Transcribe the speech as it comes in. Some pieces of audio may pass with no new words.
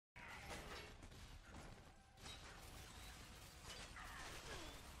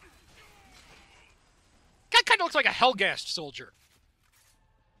of looks like a Helghast soldier.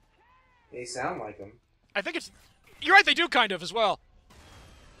 They sound like them. I think it's... You're right, they do kind of as well.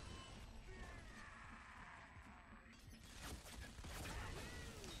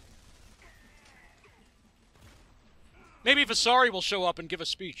 Maybe Vasari will show up and give a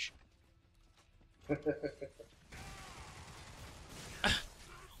speech.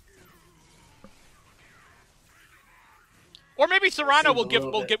 Or maybe Sarrano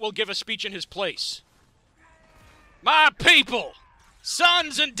will give a speech in his place. My people,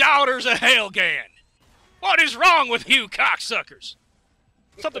 sons and daughters of Halegan, what is wrong with you cocksuckers?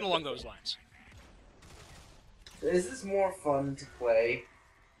 Something along those lines. Is this more fun to play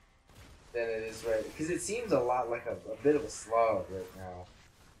than it is right? Because it seems a lot like a bit of a slog right now.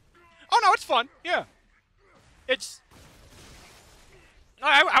 Oh no, it's fun. Yeah, it's.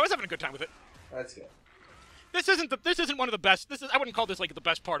 I was having a good time with it. That's good. This isn't one of the best. I wouldn't call this like the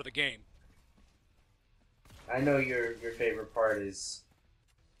best part of the game. I know your favorite part is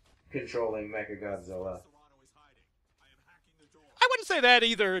controlling Mechagodzilla. I wouldn't say that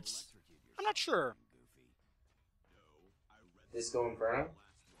either. I'm not sure. Disco Inferno?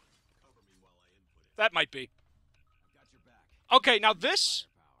 That might be. Okay, now this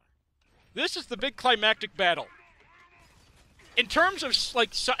is the big climactic battle. In terms of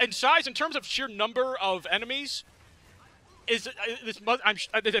like in size, in terms of sheer number of enemies, I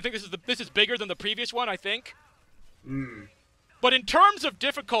think this is bigger than the previous one. I think. Hmm. But in terms of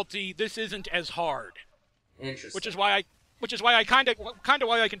difficulty, this isn't as hard. Interesting. Which is why I kind of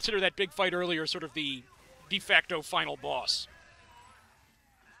why I consider that big fight earlier sort of the de facto final boss.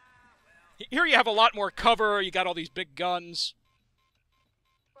 Here you have a lot more cover. You got all these big guns.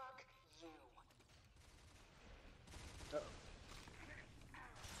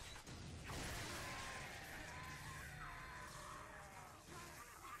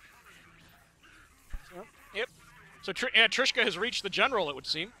 Yep. So Trishka has reached the general, it would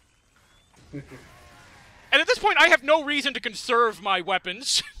seem. And at this point, I have no reason to conserve my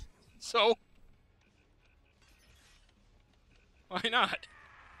weapons. So, why not?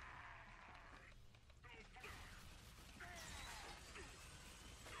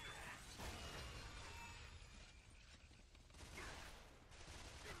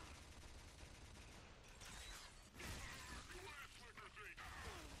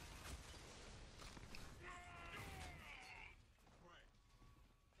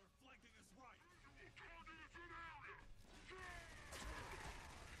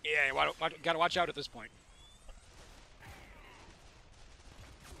 Yeah, gotta watch out at this point.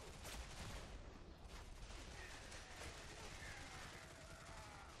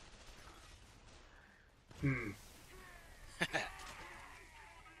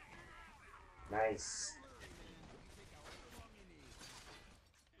 Nice.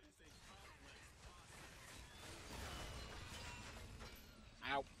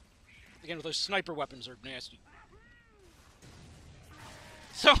 Ow. Again, those sniper weapons are nasty.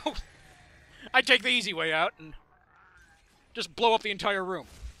 So, I take the easy way out and just blow up the entire room.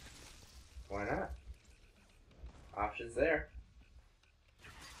 Why not? Options there.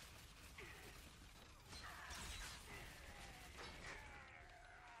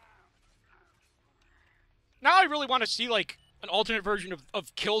 Now I really want to see, like, an alternate version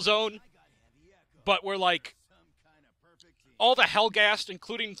of Killzone, but where, like, all the Helghast,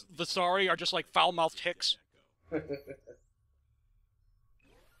 including Vasari, are just, like, foul-mouthed hicks.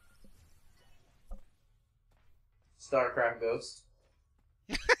 StarCraft Ghost.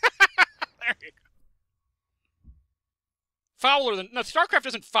 There you go. Fouler than... No, StarCraft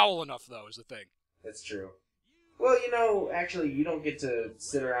isn't foul enough, though, is the thing. That's true. Well, you know, actually, you don't get to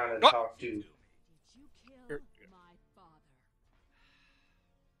sit around and talk to...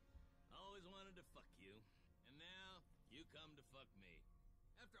 Always wanted to fuck you, and now you come to fuck me.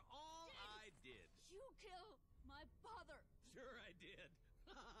 After all I did. You killed my father. Sure I did.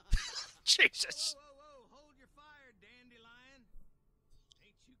 Jesus. Whoa, hold your fire, dandelion.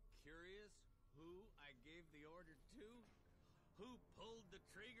 Ain't you curious who I gave the order to? Who pulled the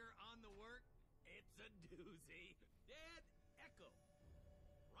trigger on the work? It's a doozy. Dead Echo.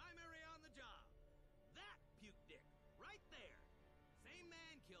 Primary on the job. That puke dick, right there. Same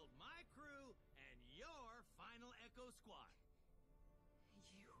man killed my crew and your final Echo squad.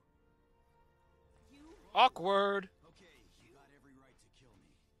 You. Awkward. Okay, you got every right to kill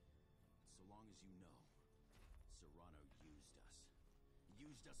me. So long as you know, Serrano used us.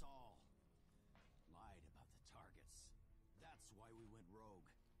 Used us all. Lied about the targets. That's why we went rogue.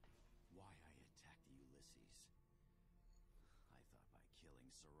 Why I attacked the Ulysses. I thought by killing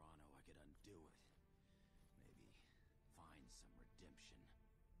Serrano I could undo it. Maybe find some redemption.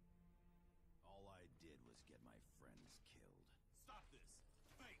 All I did was get my friends killed. Stop this.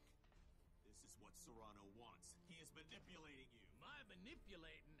 Fake. This is what Serrano wants. He is manipulating you. My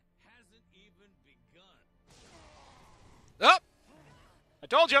manipulating hasn't even begun. Oh! I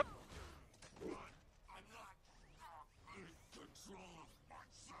told you! I'm not in control of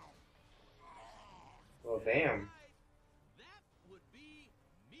myself. Well, damn. That would be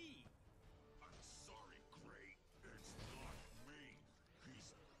me. I'm sorry, Gray. It's not me.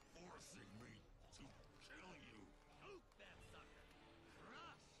 He's forcing me to kill you. Shoot that sucker.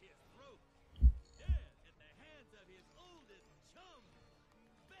 Crush his throat. Dead at the hands of his oldest chum.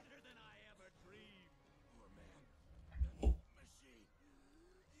 Better than I ever dreamed. Poor man. Machine.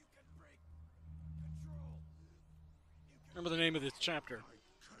 You can break control. Remember the name of this chapter.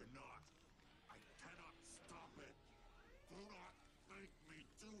 I cannot stop it. Do not make me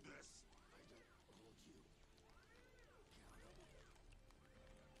do this. I don't hold you accountable.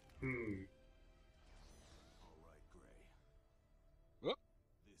 All right, Gray. Whoop.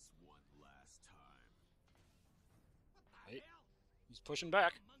 This one last time. Hey, he's pushing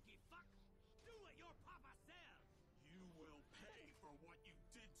back. Monkey fuck. Do what your papa says. You will pay for what you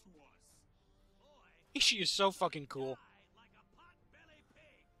did to us. Boy, Ishi is so fucking cool. die like a pot-belly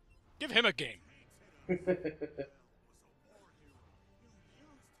pig. Give him a game. Was a war hero. You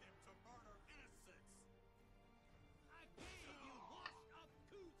used him to murder innocents. I gave you washed up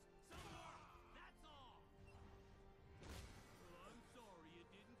coots some more. That's all. Well, I'm sorry it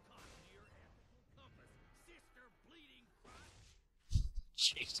didn't cost you your ethical compass, sister bleeding crotch.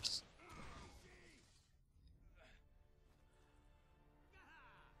 Jesus. There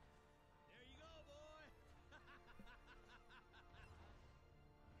you go, boy.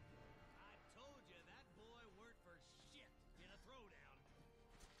 I told you that boy weren't for shit in a throwdown.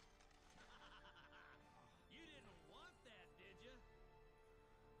 You didn't want that, did you?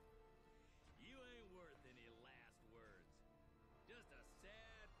 You ain't worth any last words. Just a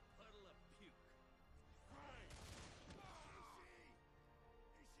sad puddle of puke. Hey!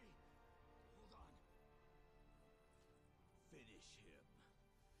 Ishi! Hold on. Finish him.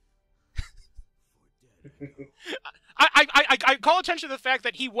 For dead. I call attention to the fact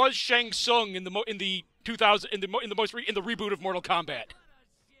that he was Shang Tsung in the reboot of Mortal Kombat. What a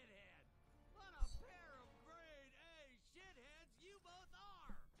shithead! What a pair of grade A shitheads you both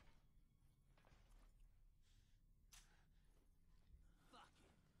are!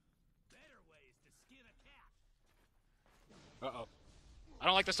 Fucking better ways to skin a cat. Uh-oh. I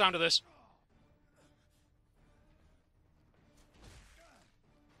don't like the sound of this.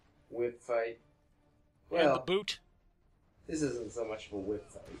 Whip fight. And the Well, boot. this isn't so much of a whip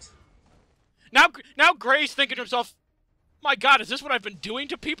fight. Now Gray's thinking to himself, my god, is this what I've been doing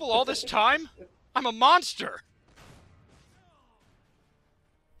to people all this time? I'm a monster.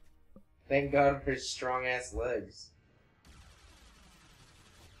 Thank God for his strong-ass legs.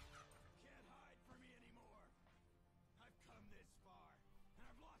 Can't hide from me anymore. I've come this far, and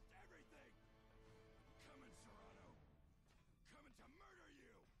I've lost everything. I'm coming, Serrano. I'm coming to murder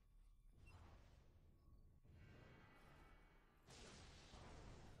you.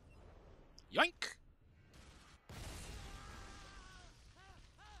 Yoink.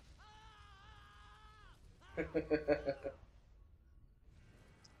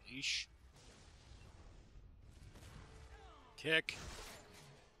 Yeesh. Kick.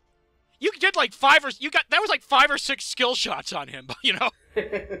 You did like that was like 5 or 6 skill shots on him, you know?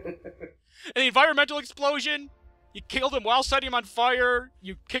 And the environmental explosion, you killed him while setting him on fire,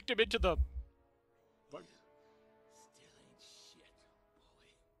 you kicked him into the... Still ain't shit, boy.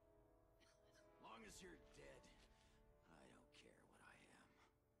 Long as you're dead, I don't care what I am.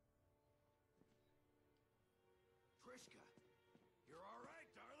 Trishka, you're all right,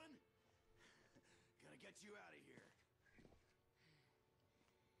 darling? Gonna get you out of here.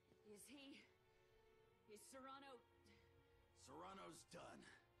 Is Serrano... Serrano's done.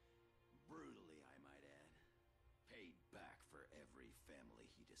 Brutally, I might add. Paid back for every family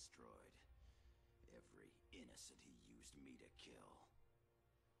he destroyed. Every innocent he used me to kill.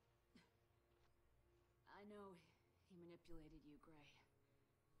 I know he manipulated you, Gray.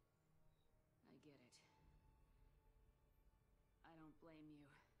 I get it. I don't blame you.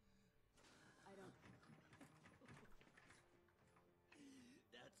 I don't...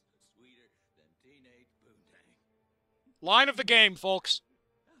 That's sweeter than teenage boondang. Line of the game, folks.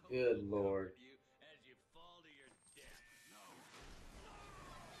 Good lord. You as you fall to your death.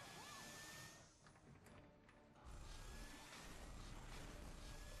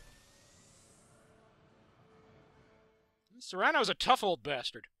 Serrano's a tough old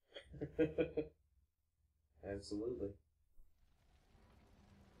bastard. Absolutely.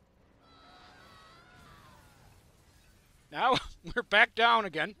 Now we're back down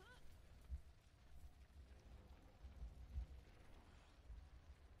again.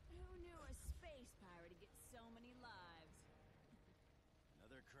 Who knew a space pirate would get so many lives?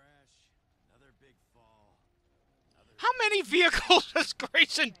 Another crash, another big fall. Another How many vehicles has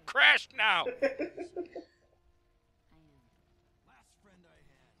Grayson crashed now? I am. last friend I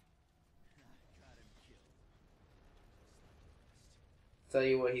had. Got him killed. Tell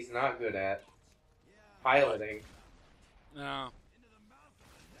you what he's not good at. Piloting. No. Into the mouth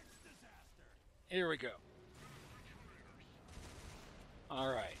of the next disaster. Here we go.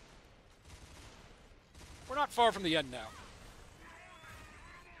 Alright. We're not far from the end now.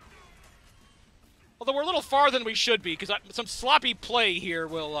 Although we're a little farther than we should be, because some sloppy play here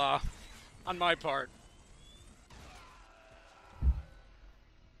will, on my part.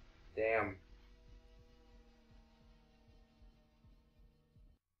 Damn.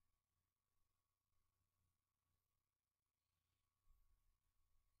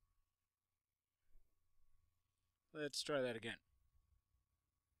 Let's try that again.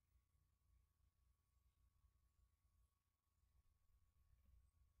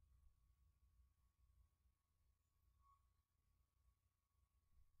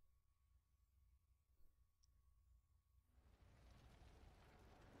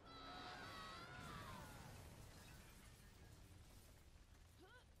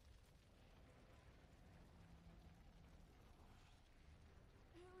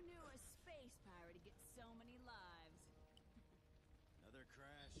 Who knew a space pirate would get so many lives? Another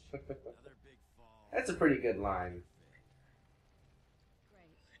crash, another big fall. That's a pretty good line.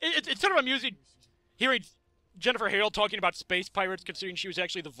 Great. It's sort of amusing hearing Jennifer Hale talking about space pirates, considering she was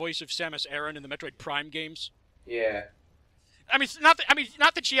actually the voice of Samus Aran in the Metroid Prime games. Yeah. I mean, not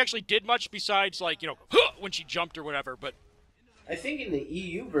that she actually did much besides, like, you know, when she jumped or whatever, but... I think in the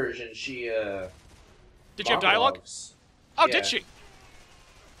EU version she, Did she have dialogue? monologues. Oh, Yeah. did she?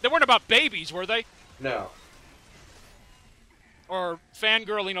 They weren't about babies, were they? No. Or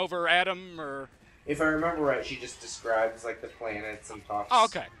fangirling over Adam, or... If I remember right, she just describes, like, the planets and talks Oh,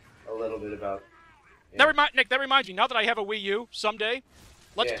 okay. a little bit about... Nick, that reminds me, now that I have a Wii U, someday,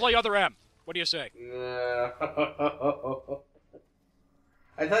 let's Yeah. play Other M. What do you say? No.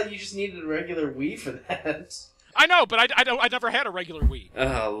 I thought you just needed a regular Wii for that. I know, but I never had a regular Wii.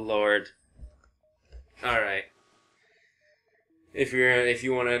 Oh Lord. All right. If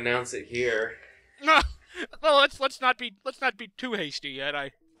you want to announce it here. No, well, let's not be too hasty yet.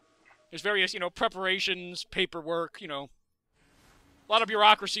 There's various, you know, preparations, paperwork, you know, a lot of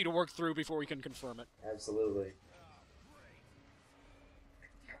bureaucracy to work through before we can confirm it. Absolutely.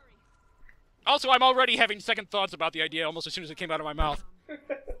 Also, I'm already having second thoughts about the idea almost as soon as it came out of my mouth. Sure,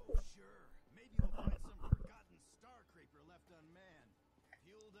 maybe you'll find some forgotten star creeper left unmanned.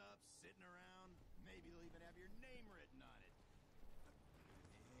 Fueled up, sitting around. Maybe they'll even have your name written on it.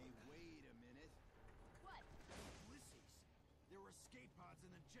 Hey, wait a minute. What? Ulysses. There were escape pods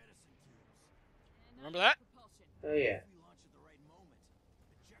in the jettison tubes. Remember that? Propulsion. Oh yeah. If we launch at the right moment,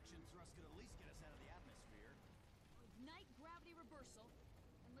 ejection thrust could at least get us out of the atmosphere. Ignite gravity reversal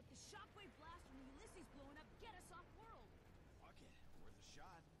and let the shockwave blast from the Ulysses blowing up get us off world. Fuck it, worth a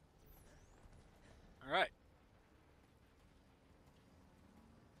shot. All right.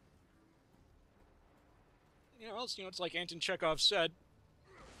 It's like Anton Chekhov said.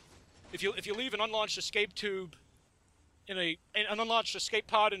 If you leave an unlaunched escape tube an unlaunched escape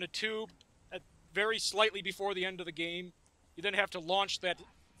pod in a tube at very slightly before the end of the game, you then have to launch that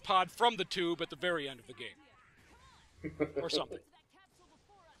pod from the tube at the very end of the game, or something. That capsule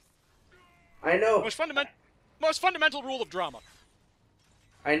before us. I know. Most fundamental rule of drama.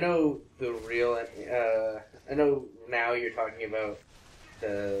 I know the real. I know now you're talking about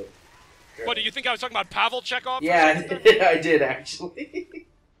the. What, do you think I was talking about Pavel Chekhov? for a Yeah, second there? I did actually.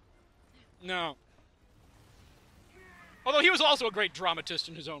 No. Although he was also a great dramatist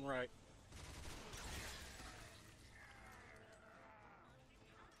in his own right.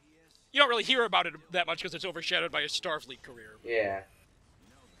 You don't really hear about it that much because it's overshadowed by his Starfleet career. Yeah.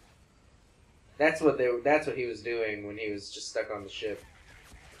 That's what he was doing when he was just stuck on the ship.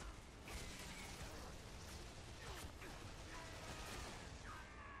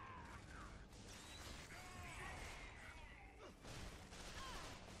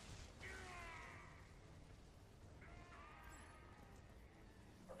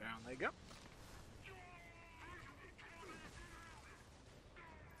 Down they go.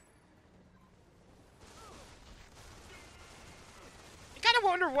 I kind of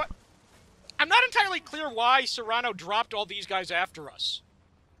wonder what... I'm not entirely clear why Serrano dropped all these guys after us.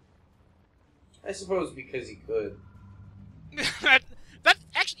 I suppose because he could. that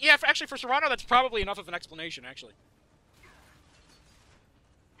actually, yeah, actually for Serrano, that's probably enough of an explanation, actually.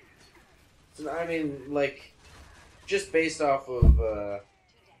 I mean, like, just based off of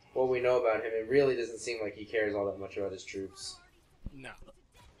what we know about him, it really doesn't seem like he cares all that much about his troops. No.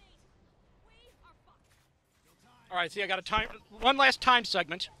 All right, see, I got one last time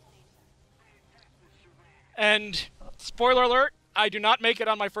segment. And, spoiler alert, I do not make it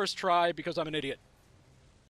on my first try because I'm an idiot.